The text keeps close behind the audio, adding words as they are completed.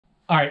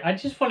All right, I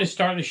just want to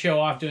start the show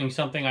off doing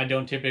something I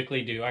don't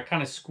typically do. I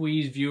kind of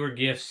squeeze viewer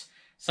gifts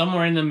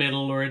somewhere in the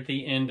middle or at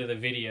the end of the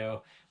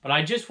video. But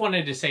I just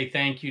wanted to say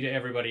thank you to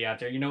everybody out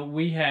there. You know,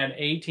 we had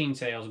 18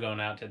 sales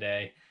going out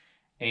today,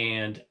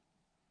 and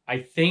I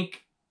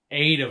think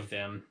 8 of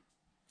them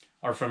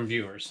are from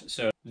viewers.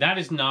 So that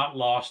is not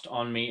lost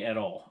on me at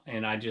all.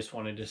 And I just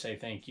wanted to say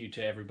thank you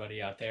to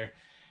everybody out there.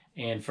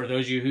 And for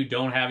those of you who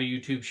don't have a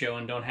YouTube show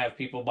and don't have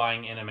people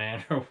buying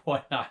Enaman or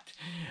whatnot,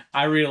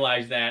 I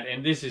realize that.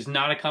 And this is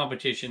not a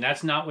competition.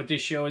 That's not what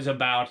this show is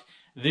about.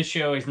 This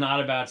show is not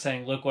about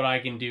saying, look what I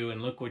can do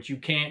and look what you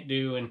can't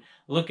do and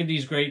look at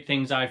these great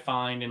things I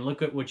find and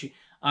look at what you...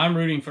 I'm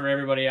rooting for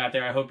everybody out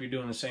there. I hope you're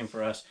doing the same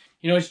for us.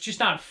 You know, it's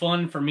just not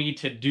fun for me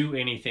to do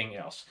anything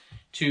else.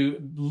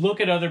 To look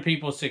at other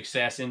people's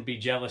success and be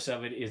jealous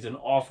of it is an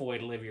awful way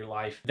to live your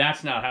life.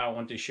 That's not how I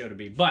want this show to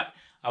be. But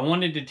I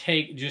wanted to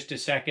take just a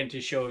second to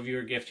show a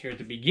viewer gift here at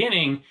the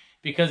beginning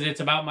because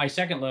it's about my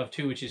second love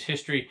too, which is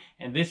history.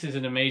 And this is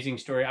an amazing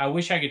story. I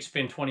wish I could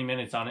spend 20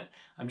 minutes on it.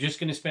 I'm just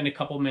going to spend a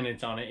couple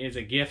minutes on it. It's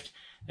a gift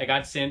that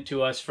got sent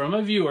to us from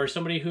a viewer,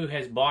 somebody who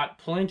has bought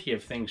plenty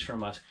of things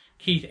from us,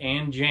 Keith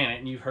and Janet,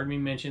 and you've heard me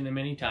mention them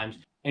many times.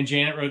 And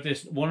Janet wrote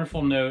this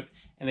wonderful note,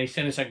 and they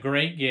sent us a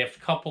great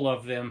gift, couple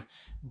of them.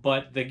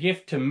 But the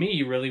gift to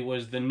me really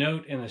was the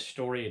note and the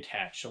story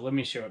attached. So let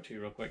me show it to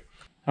you real quick.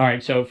 All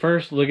right, so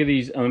first, look at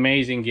these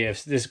amazing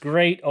gifts. This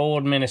great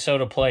old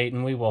Minnesota plate,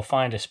 and we will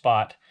find a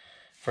spot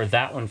for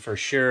that one for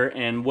sure.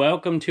 And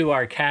welcome to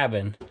our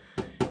cabin.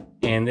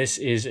 And this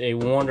is a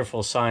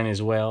wonderful sign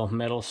as well,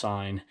 metal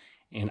sign.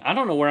 And I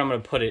don't know where I'm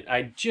going to put it.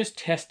 I just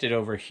tested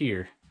over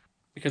here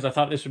because I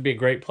thought this would be a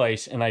great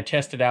place, and I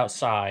tested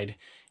outside.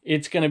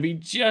 It's going to be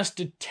just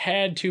a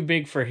tad too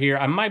big for here.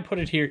 I might put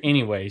it here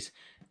anyways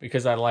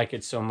because I like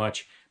it so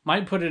much.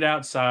 Might put it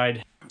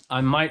outside.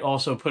 I might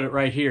also put it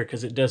right here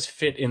because it does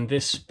fit in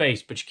this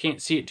space, but you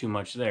can't see it too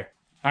much there.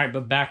 All right,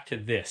 but back to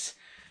this.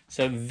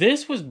 So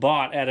this was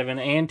bought out of an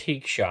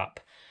antique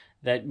shop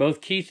that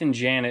both Keith and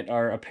Janet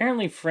are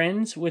apparently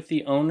friends with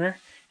the owner.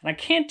 And I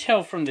can't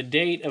tell from the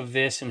date of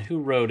this and who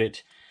wrote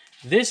it.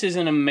 This is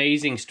an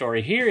amazing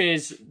story. Here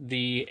is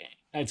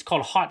it's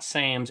called Hot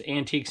Sam's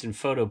Antiques and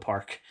Photo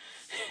Park.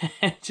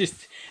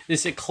 Just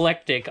this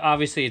eclectic,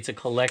 obviously it's a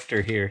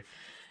collector here.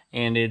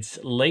 And it's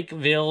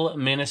Lakeville,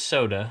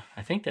 Minnesota.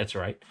 I think that's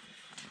right.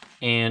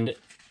 And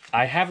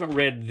I haven't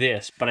read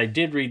this, but I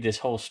did read this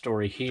whole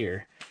story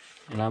here.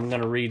 And I'm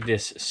going to read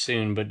this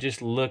soon. But just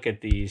look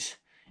at these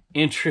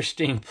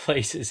interesting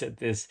places at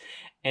this.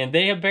 And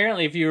they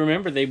apparently, if you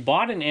remember, they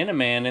bought an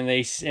Enaman and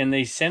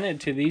they sent it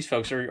to these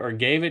folks or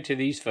gave it to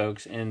these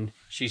folks. And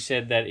she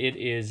said that it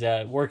is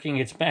working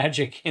its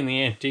magic in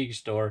the antique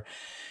store.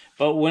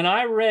 But when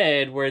I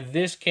read where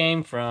this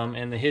came from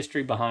and the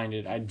history behind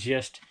it, I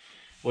just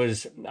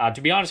was,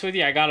 to be honest with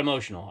you, I got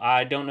emotional.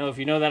 I don't know if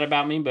you know that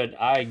about me, but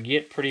I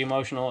get pretty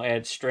emotional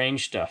at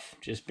strange stuff,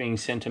 just being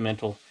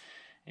sentimental.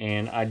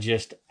 And I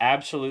just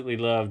absolutely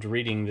loved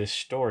reading this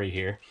story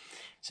here.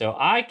 So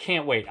I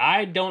can't wait.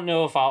 I don't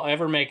know if I'll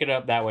ever make it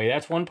up that way.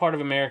 That's one part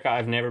of America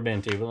I've never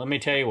been to. But let me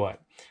tell you what.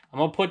 I'm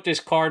going to put this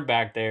card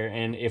back there,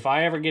 and if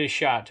I ever get a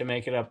shot to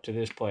make it up to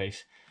this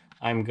place,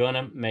 I'm going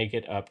to make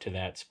it up to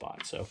that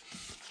spot. So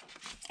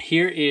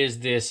here is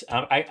this.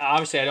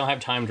 Obviously, I don't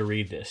have time to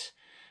read this.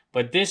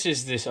 But this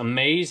is this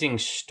amazing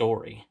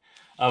story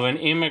of an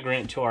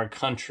immigrant to our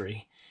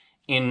country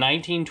in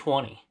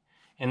 1920.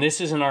 And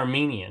this is an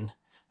Armenian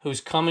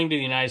who's coming to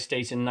the United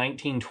States in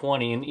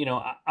 1920. And, you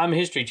know, I'm a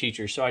history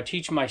teacher, so I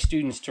teach my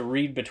students to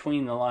read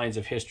between the lines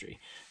of history.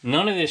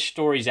 None of this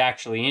story is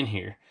actually in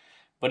here.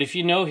 But if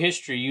you know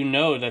history, you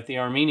know that the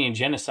Armenian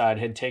genocide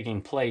had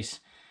taken place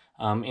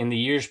in the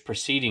years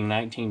preceding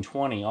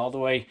 1920, all the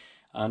way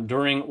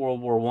during World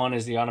War I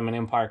as the Ottoman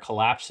Empire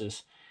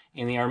collapses.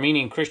 And the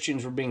Armenian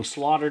Christians were being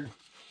slaughtered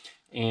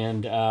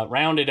and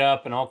rounded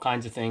up and all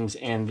kinds of things.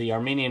 And the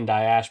Armenian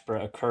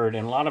diaspora occurred.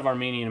 And a lot of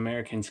Armenian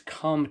Americans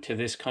come to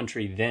this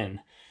country then.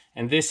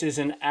 And this is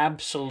an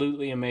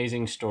absolutely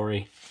amazing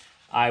story.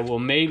 I will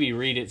maybe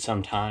read it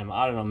sometime.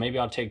 I don't know. Maybe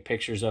I'll take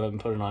pictures of it and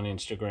put it on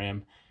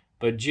Instagram.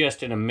 But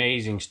just an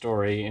amazing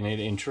story. And it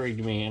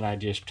intrigued me. And I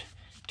just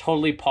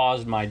totally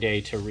paused my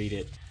day to read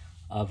it,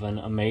 of an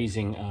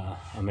amazing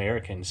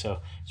American.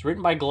 So it's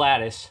written by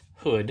Gladys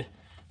Hood,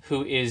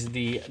 who is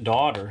the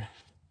daughter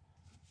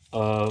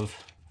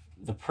of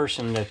the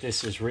person that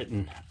this is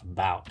written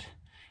about.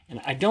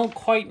 And I don't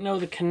quite know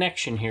the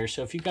connection here,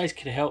 so if you guys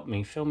could help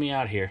me, fill me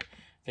out here,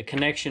 the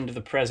connection to the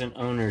present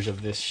owners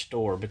of this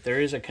store. But there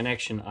is a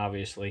connection,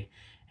 obviously,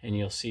 and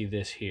you'll see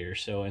this here.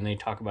 So, and they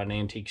talk about an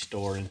antique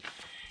store. And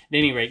at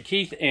any rate,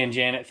 Keith and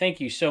Janet,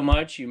 thank you so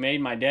much. You made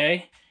my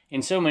day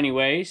in so many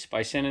ways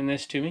by sending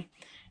this to me,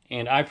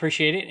 and I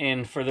appreciate it.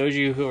 And for those of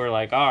you who are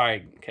like, all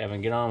right,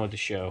 Kevin, get on with the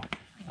show,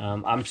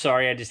 I'm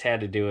sorry, I just had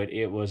to do it.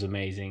 It was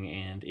amazing.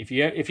 And if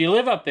you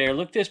live up there,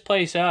 look this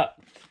place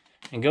up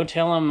and go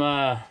tell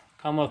them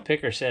Commonwealth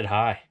Picker said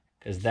hi,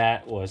 because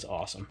that was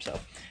awesome. So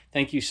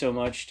thank you so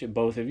much to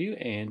both of you,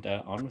 and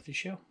on with the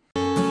show.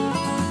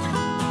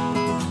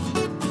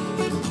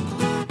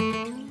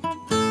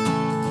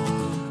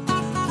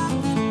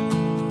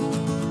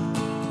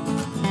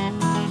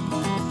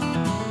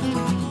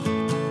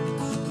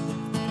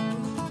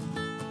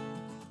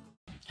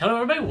 Hello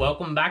everybody,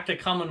 welcome back to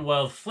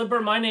Commonwealth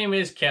Flipper. My name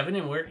is Kevin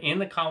and we're in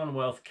the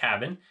Commonwealth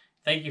cabin.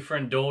 Thank you for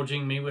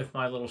indulging me with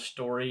my little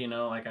story. You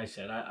know, like I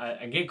said,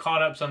 I get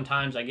caught up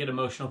sometimes. I get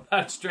emotional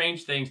about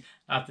strange things.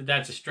 Not that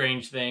that's a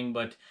strange thing,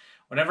 but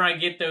whenever I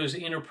get those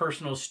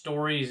interpersonal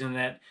stories and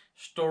that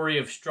story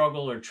of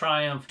struggle or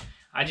triumph,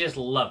 I just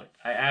love it.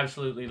 I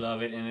absolutely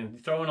love it.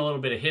 And throw in a little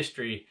bit of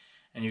history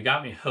and you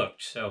got me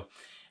hooked. So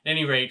at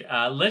any rate,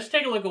 let's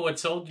take a look at what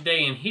sold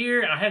today in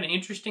here. I had an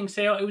interesting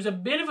sale. It was a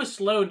bit of a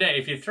slow day.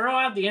 If you throw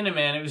out the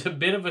Enderman, it was a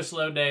bit of a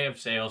slow day of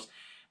sales,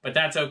 but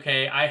that's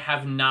okay. I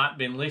have not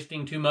been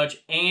listing too much,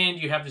 and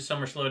you have the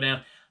summer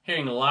slowdown.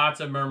 Hearing lots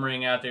of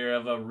murmuring out there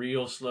of a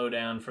real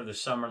slowdown for the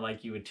summer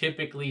like you would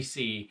typically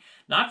see.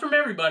 Not from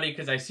everybody,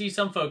 because I see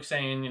some folks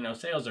saying, you know,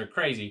 sales are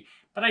crazy,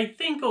 but I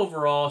think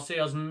overall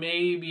sales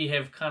maybe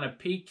have kind of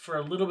peaked for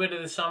a little bit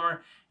of the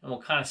summer, and we'll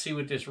kind of see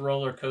what this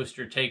roller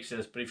coaster takes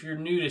us. But if you're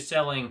new to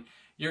selling,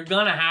 you're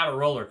going to have a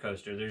roller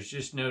coaster. There's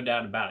just no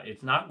doubt about it.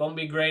 It's not going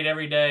to be great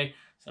every day.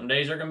 Some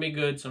days are going to be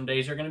good. Some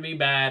days are going to be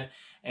bad.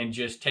 And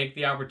just take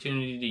the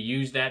opportunity to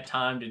use that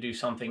time to do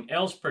something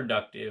else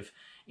productive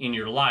in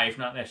your life.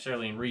 Not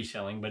necessarily in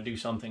reselling, but do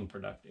something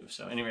productive.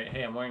 So anyway,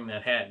 hey, I'm wearing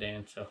that hat,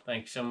 Dan. So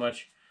thanks so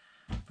much.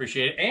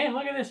 Appreciate it. And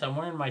look at this. I'm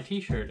wearing my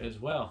t-shirt as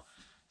well.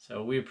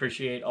 So we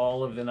appreciate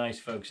all of the nice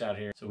folks out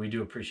here. So we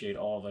do appreciate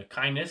all the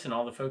kindness and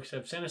all the folks that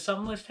have sent us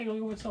something. Let's take a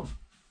look at what's something.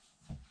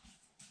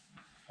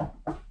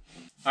 All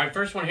right,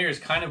 first one here is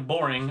kind of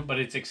boring, but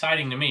it's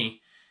exciting to me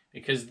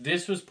because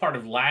this was part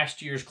of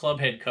last year's club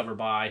head cover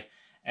buy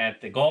at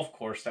the golf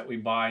course that we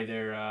buy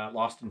their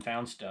lost and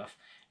found stuff.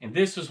 And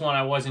this was one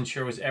I wasn't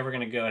sure was ever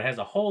going to go. It has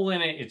a hole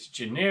in it. It's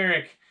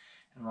generic.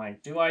 I'm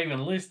like, do I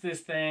even list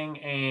this thing?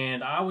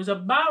 And I was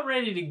about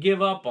ready to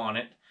give up on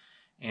it.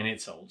 And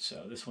it sold.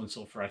 So this one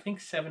sold for, I think,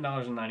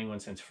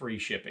 $7.91 free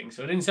shipping.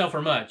 So it didn't sell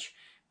for much,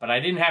 but I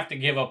didn't have to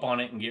give up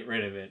on it and get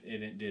rid of it.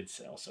 It did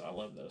sell, so I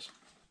love those.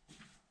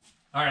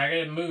 All right, I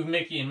got to move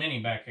Mickey and Minnie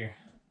back here.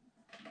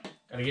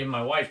 Got to give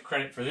my wife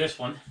credit for this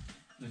one.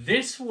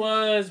 This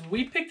was,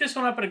 we picked this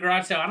one up at a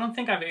garage sale. I don't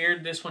think I've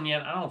aired this one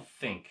yet. I don't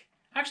think.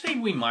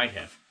 Actually, we might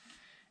have.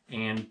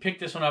 And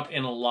picked this one up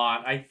in a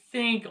lot. I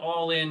think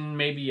all in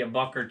maybe $1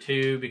 or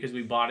 $2 because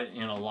we bought it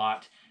in a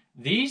lot.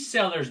 These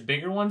sell, there's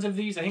bigger ones of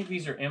these. I think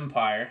these are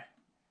Empire.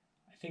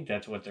 I think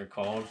that's what they're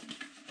called.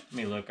 Let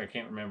me look, I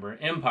can't remember.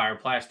 Empire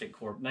Plastic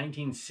Corp,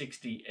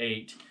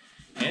 1968.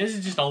 And this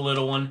is just a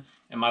little one.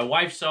 And my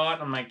wife saw it,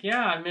 and I'm like,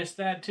 yeah, I missed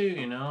that too,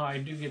 you know. I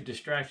do get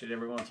distracted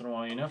every once in a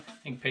while, you know.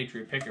 I think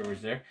Patriot Picker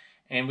was there.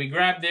 And we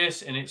grabbed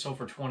this, and it sold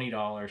for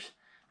 $20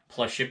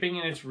 plus shipping,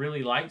 and it's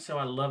really light, so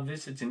I love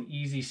this. It's an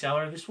easy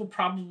seller. This will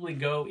probably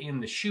go in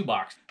the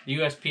shoebox. The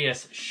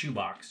USPS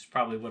shoebox is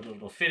probably what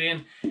it'll fit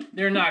in.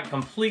 They're not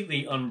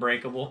completely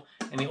unbreakable,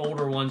 and the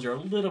older ones are a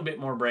little bit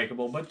more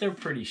breakable, but they're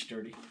pretty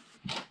sturdy.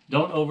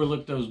 Don't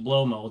overlook those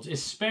blow molds,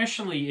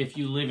 especially if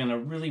you live in a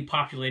really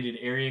populated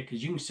area,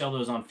 because you can sell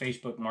those on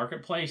Facebook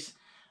Marketplace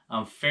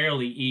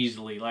fairly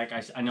easily. Like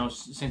I know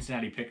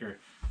Cincinnati Picker,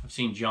 I've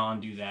seen John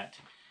do that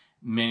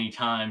many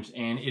times,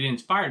 and it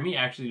inspired me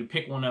actually to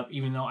pick one up,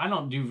 even though I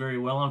don't do very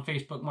well on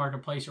Facebook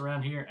Marketplace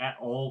around here at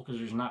all because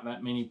there's not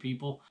that many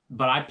people.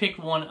 But I picked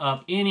one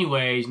up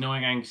anyways,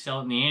 knowing I can sell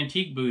it in the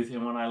antique booth,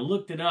 and when I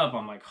looked it up,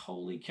 I'm like,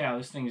 holy cow,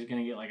 this thing is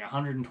going to get like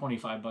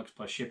 $125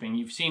 plus shipping.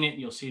 You've seen it,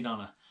 you'll see it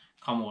on a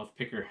Commonwealth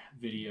Picker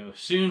video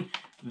soon.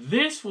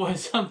 This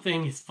was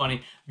something, it's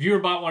funny, viewer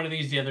bought one of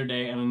these the other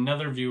day, and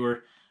another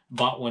viewer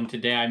bought one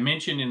today. I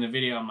mentioned in the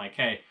video, I'm like,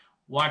 hey,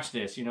 watch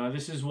this. You know,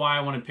 this is why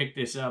I want to pick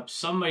this up.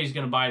 Somebody's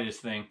going to buy this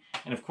thing.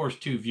 And of course,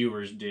 2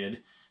 viewers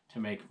did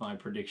to make my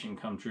prediction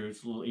come true.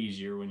 It's a little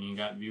easier when you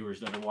got viewers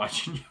that are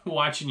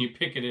watching you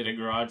pick it at a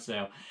garage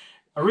sale.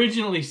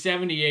 Originally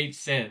 78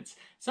 cents.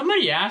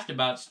 Somebody asked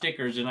about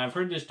stickers, and I've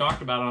heard this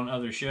talked about on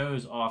other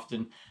shows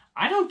often.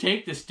 I don't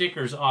take the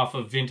stickers off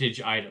of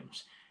vintage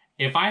items.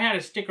 If I had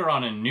a sticker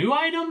on a new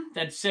item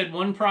that said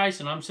one price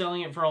and I'm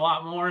selling it for a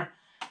lot more,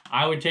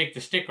 I would take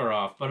the sticker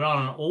off. But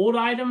on an old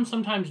item,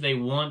 sometimes they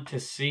want to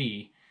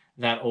see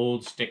that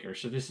old sticker.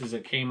 So this is a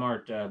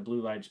Kmart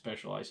blue light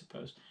special, I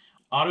suppose.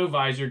 Auto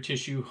visor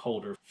tissue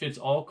holder. Fits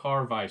all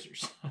car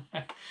visors.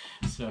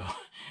 So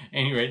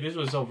anyway, this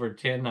was over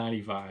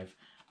 $10.95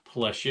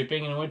 plus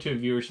shipping. And I went to a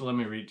viewer, so let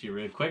me read it to you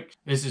real quick.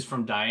 This is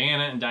from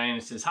Diana, and Diana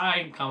says,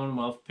 hi,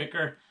 Commonwealth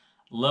Picker.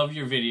 Love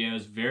your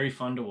videos. Very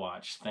fun to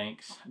watch.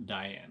 Thanks,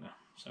 Diana.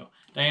 So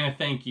Diana,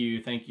 thank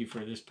you. Thank you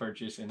for this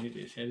purchase, and it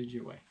is headed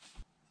your way.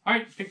 All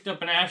right, picked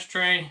up an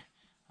ashtray,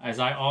 as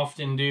I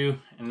often do,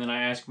 and then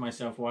I ask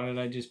myself, why did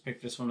I just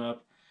pick this one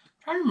up? I'm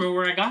trying to remember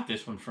where I got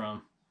this one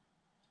from.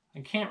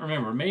 I can't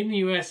remember. Made in the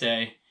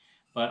USA,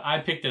 but I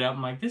picked it up.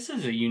 I'm like, this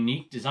is a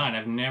unique design.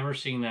 I've never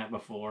seen that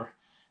before,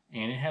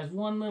 and it has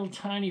one little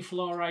tiny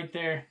flaw right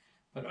there.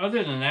 But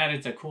other than that,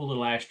 it's a cool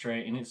little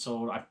ashtray, and it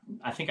sold,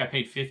 I think I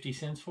paid 50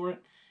 cents for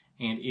it,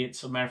 and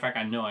it's, as a matter of fact,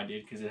 I know I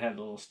did because it had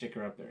a little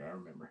sticker up there, I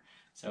remember.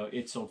 So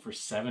it sold for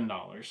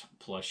 $7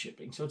 plus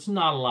shipping. So it's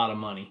not a lot of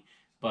money,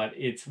 but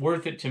it's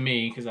worth it to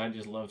me because I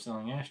just love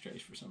selling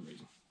ashtrays for some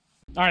reason.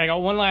 All right, I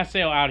got one last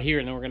sale out here,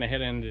 and then we're going to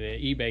head into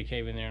the eBay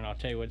cave in there, and I'll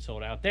tell you what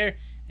sold out there.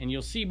 And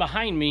you'll see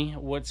behind me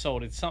what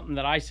sold. It's something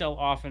that I sell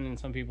often, and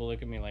some people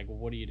look at me like, well,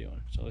 what are you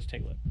doing? So let's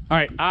take a look. All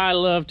right, I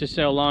love to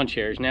sell lawn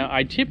chairs. Now,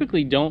 I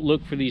typically don't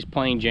look for these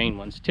plain Jane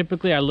ones.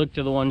 Typically, I look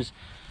to the ones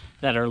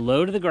that are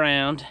low to the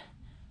ground,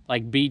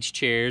 like beach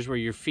chairs where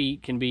your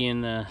feet can be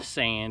in the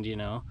sand, you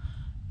know,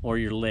 or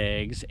your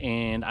legs.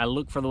 And I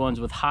look for the ones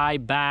with high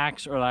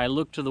backs, or I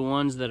look to the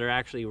ones that are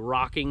actually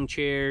rocking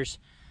chairs.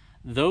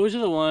 Those are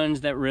the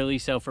ones that really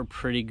sell for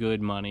pretty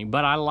good money.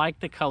 But I like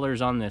the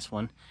colors on this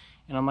one.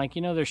 And I'm like,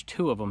 you know, there's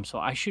two of them, so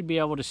I should be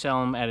able to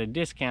sell them at a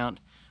discount,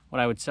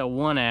 what I would sell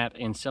one at,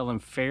 and sell them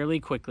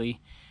fairly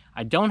quickly.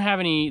 I don't have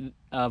any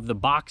of the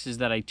boxes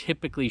that I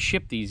typically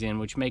ship these in,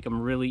 which make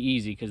them really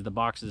easy because the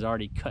box is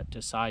already cut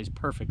to size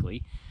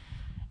perfectly.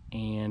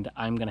 And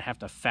I'm gonna have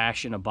to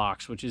fashion a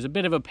box, which is a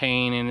bit of a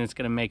pain, and it's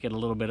gonna make it a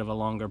little bit of a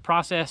longer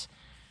process.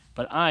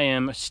 But I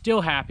am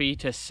still happy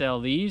to sell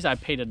these. I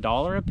paid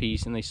 $1 a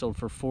piece, and they sold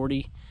for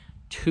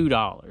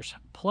 $42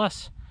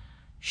 plus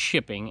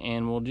shipping,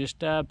 and we'll just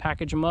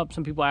package them up.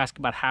 Some people ask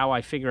about how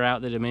I figure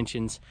out the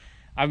dimensions.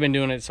 I've been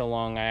doing it so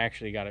long, I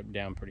actually got it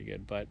down pretty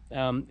good. But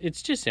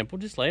it's just simple.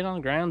 Just lay it on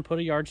the ground, put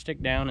a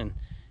yardstick down, and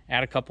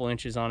add a couple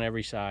inches on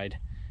every side,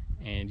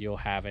 and you'll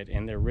have it.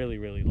 And they're really,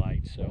 really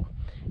light, so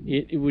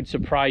it would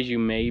surprise you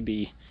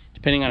maybe,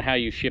 depending on how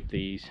you ship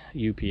these,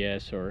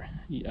 UPS or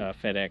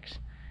FedEx,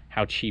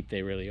 how cheap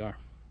they really are.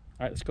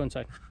 All right, let's go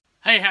inside.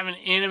 Hey, have an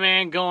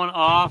Enaman going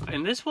off,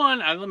 and this one,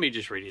 let me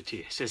just read it to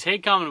you. It says, hey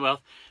Commonwealth,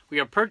 we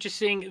are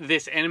purchasing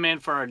this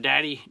Enaman for our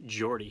daddy,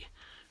 Jordy,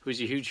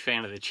 who's a huge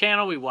fan of the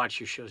channel. We watch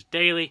your shows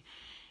daily.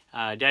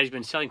 Daddy's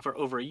been selling for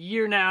over a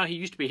year now. He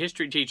used to be a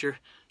history teacher,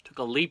 took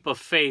a leap of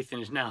faith,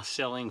 and is now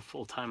selling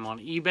full-time on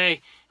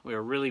eBay. We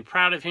are really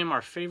proud of him.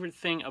 Our favorite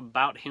thing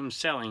about him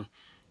selling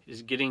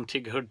is getting to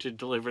go to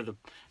deliver the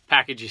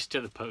packages to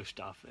the post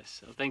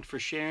office. So thanks for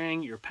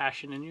sharing your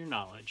passion and your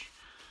knowledge.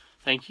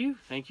 Thank you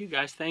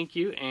guys, thank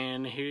you.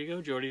 And here you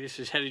go, Jordy, this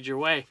is headed your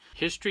way.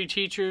 History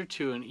teacher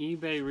to an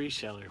eBay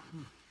reseller.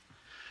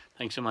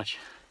 Thanks so much.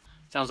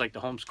 Sounds like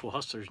the homeschool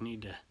hustlers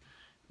need to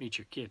meet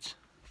your kids.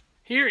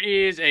 Here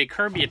is a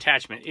Kirby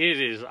attachment.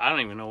 It is, I don't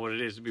even know what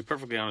it is, to be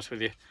perfectly honest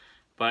with you,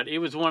 but it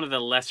was one of the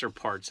lesser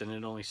parts, and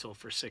it only sold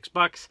for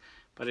 $6,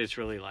 but it's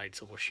really light,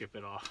 so we'll ship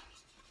it off.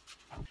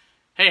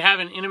 Hey, have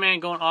an Enaman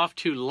going off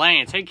to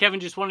Lance. Hey, Kevin,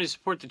 just wanted to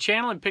support the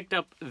channel and picked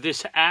up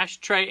this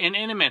ashtray and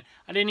Enaman.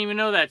 I didn't even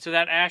know that, so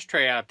that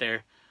ashtray out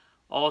there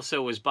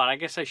also was bought. I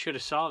guess I should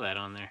have saw that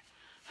on there.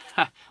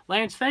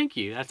 Lance, thank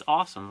you. That's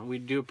awesome. We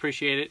do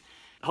appreciate it.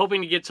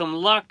 Hoping to get some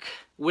luck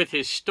with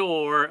his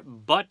store,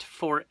 But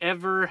For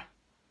Every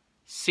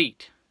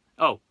Seat.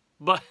 Oh,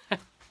 but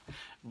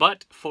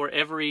for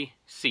every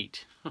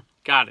seat.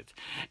 Got it.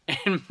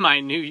 And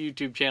my new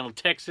YouTube channel,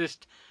 Texas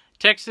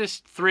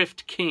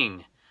Thrift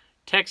King.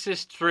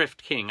 Texas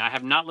Thrift King. I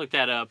have not looked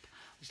that up.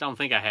 I just don't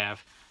think I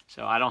have.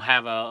 So I don't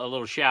have a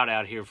little shout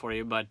out here for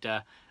you, but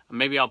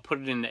maybe I'll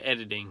put it in the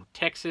editing.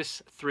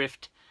 Texas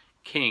Thrift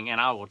King, and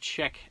I will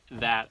check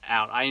that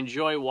out. I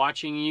enjoy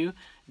watching you,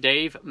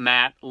 Dave,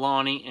 Matt,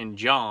 Lonnie, and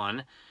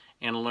John,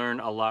 and learn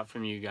a lot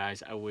from you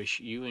guys. I wish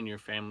you and your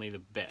family the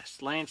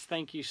best. Lance,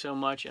 thank you so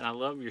much, and I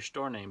love your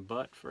store name,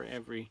 But For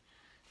Every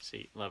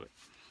Seat. Love it.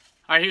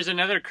 All right, here's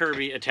another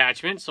Kirby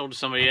attachment sold to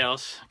somebody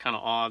else. Kind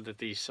of odd that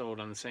these sold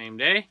on the same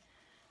day,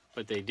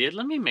 but they did.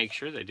 Let me make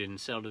sure they didn't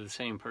sell to the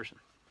same person.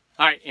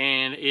 All right,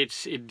 and it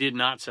did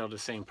not sell to the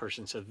same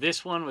person. So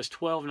this one was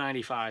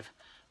 $12.95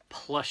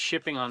 plus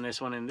shipping on this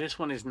one, and this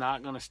one is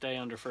not going to stay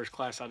under first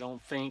class, I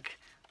don't think,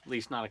 at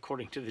least not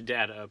according to the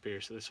data up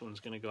here. So this one's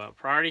going to go out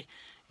priority,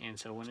 and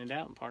so when in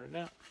doubt, and part it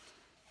out.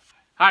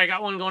 All right,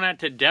 got one going out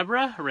to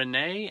Deborah,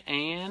 Renee,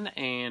 Ann,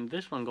 and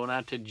this one going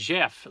out to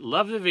Jeff.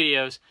 Love the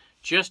videos.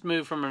 Just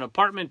moved from an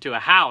apartment to a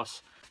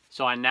house,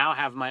 so I now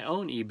have my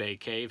own eBay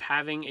cave.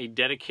 Having a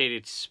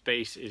dedicated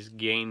space is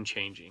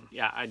game-changing.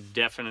 Yeah, I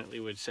definitely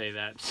would say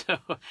that. So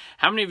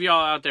how many of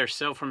y'all out there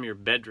sell from your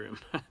bedroom?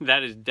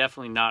 That is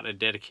definitely not a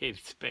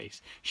dedicated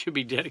space. Should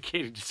be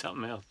dedicated to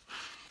something else.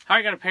 All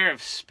right, got a pair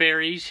of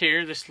Sperry's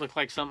here. This looked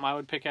like something I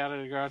would pick out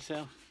at a garage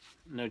sale.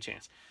 No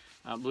chance.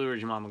 Blue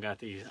Ridge Mama got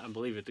these, I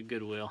believe, at the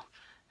Goodwill.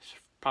 It's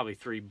probably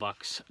 $3.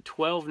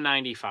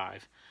 $12.95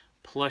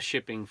 plus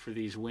shipping for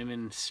these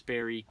women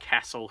Sperry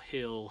Castle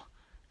Hill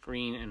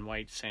green and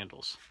white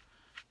sandals.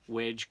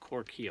 Wedge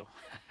cork heel.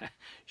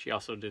 She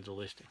also did the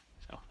listing.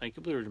 So thank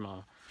you, Blue Ridge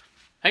Mama.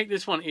 I think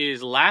this one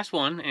is last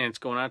one, and it's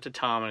going out to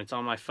Tom, and it's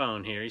on my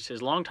phone here. He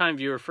says, long-time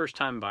viewer,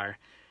 first-time buyer.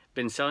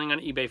 Been selling on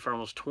eBay for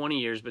almost 20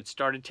 years, but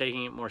started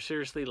taking it more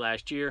seriously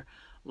last year.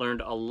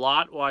 Learned a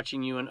lot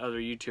watching you and other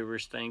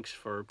YouTubers. Thanks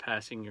for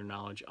passing your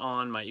knowledge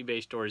on. My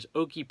eBay store is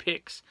Okie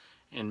Picks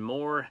and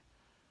more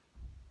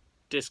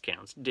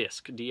discounts.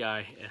 Disc,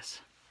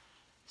 D-I-S-C.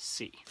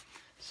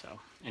 So,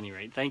 at any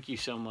rate, thank you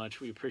so much.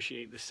 We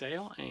appreciate the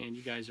sale, and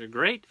you guys are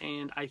great.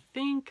 And I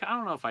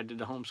don't know if I did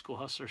the Homeschool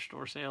Hustler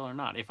store sale or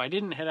not. If I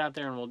didn't, head out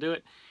there and we'll do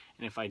it.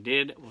 And if I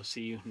did, we'll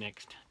see you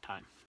next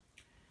time.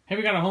 Hey,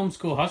 we got a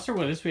Homeschool Hustler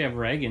with us. We have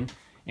Reagan.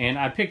 And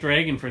I picked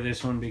Reagan for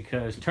this one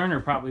because Turner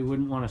probably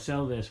wouldn't want to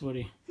sell this, would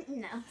he?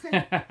 No.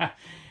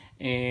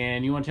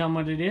 And you want to tell him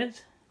what it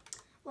is?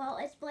 Well,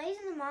 it's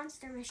Blazing the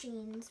Monster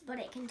Machines, but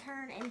it can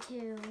turn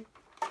into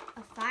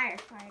a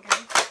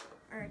firefighter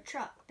or a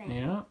truck thing.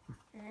 Yeah.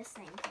 And this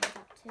thing comes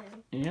up too.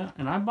 Yeah,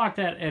 and I bought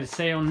that at a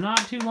sale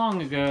not too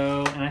long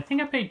ago, and I think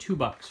I paid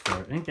 $2 for it.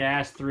 I think they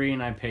asked $3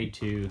 and I paid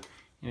 $2,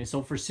 and it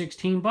sold for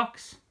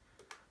 $16.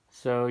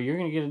 So you're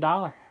gonna get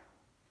 $1,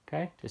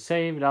 okay? To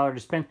save, $1 to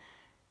spend.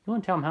 You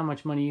want to tell them how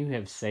much money you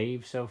have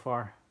saved so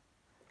far?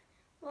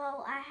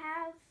 Well, I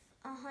have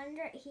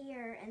 100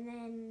 here, and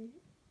then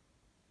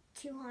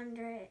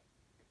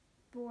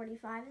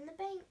 245 in the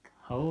bank.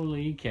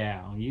 Holy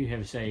cow, you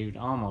have saved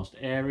almost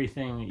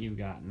everything that you've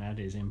gotten. That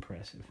is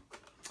impressive.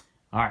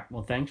 All right,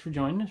 well, thanks for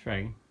joining us,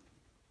 Reagan.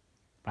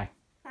 Bye.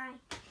 Bye.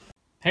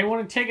 Hey, I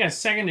want to take a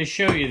second to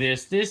show you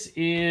this. This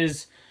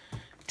is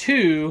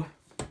 2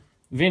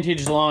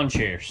 vintage lawn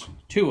chairs,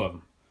 2 of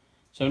them.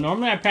 So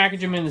normally I package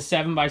them in the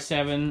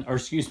 7x7, or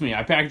excuse me,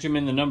 I package them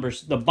in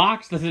the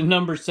box that the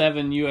number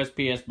 7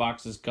 USPS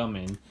boxes come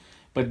in.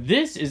 But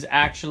this is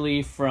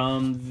actually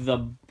from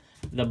the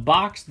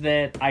box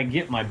that I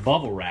get my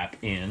bubble wrap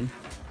in,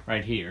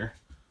 right here,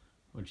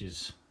 which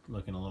is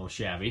looking a little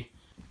shabby.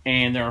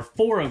 And there are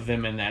 4 of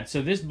them in that.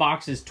 So this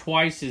box is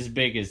twice as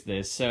big as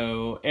this.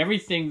 So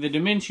everything, the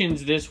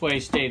dimensions this way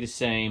stay the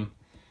same,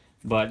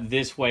 but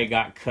this way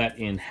got cut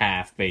in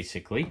half,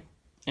 basically.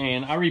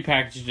 And I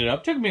repackaged it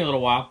up. Took me a little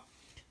while.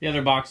 The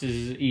other box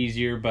is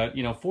easier, but,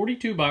 you know,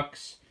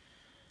 $42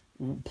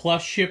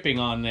 plus shipping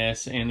on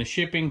this. And the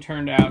shipping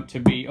turned out to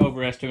be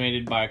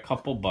overestimated by a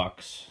couple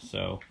bucks.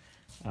 So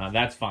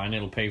that's fine.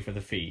 It'll pay for the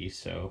fees.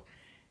 So,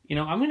 you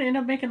know, I'm going to end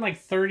up making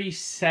like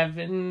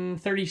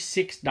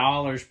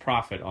 $36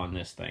 profit on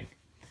this thing,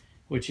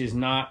 which is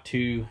not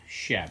too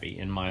shabby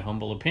in my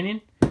humble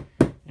opinion.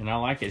 And I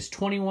like it. It's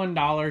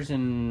 $21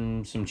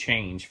 and some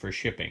change for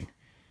shipping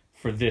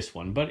for this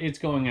one, but it's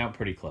going out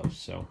pretty close.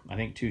 So I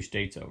think 2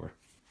 states over.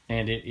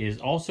 And it is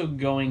also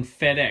going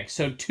FedEx.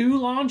 So 2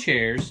 lawn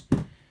chairs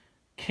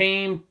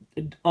came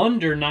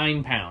under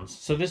 9 pounds.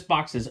 So this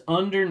box is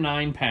under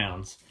 9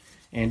 pounds.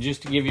 And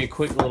just to give you a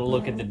quick little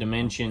look at the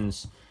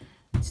dimensions,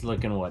 it's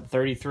looking, what,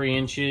 33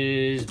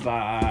 inches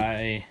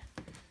by,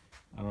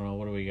 I don't know,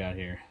 what do we got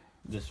here?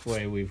 This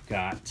way we've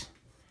got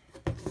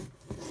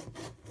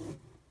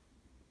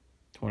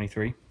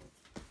 23.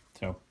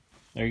 So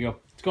there you go.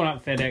 It's going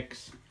out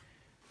FedEx.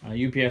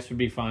 UPS would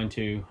be fine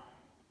too.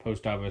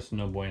 Post office,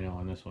 no bueno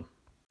on this one.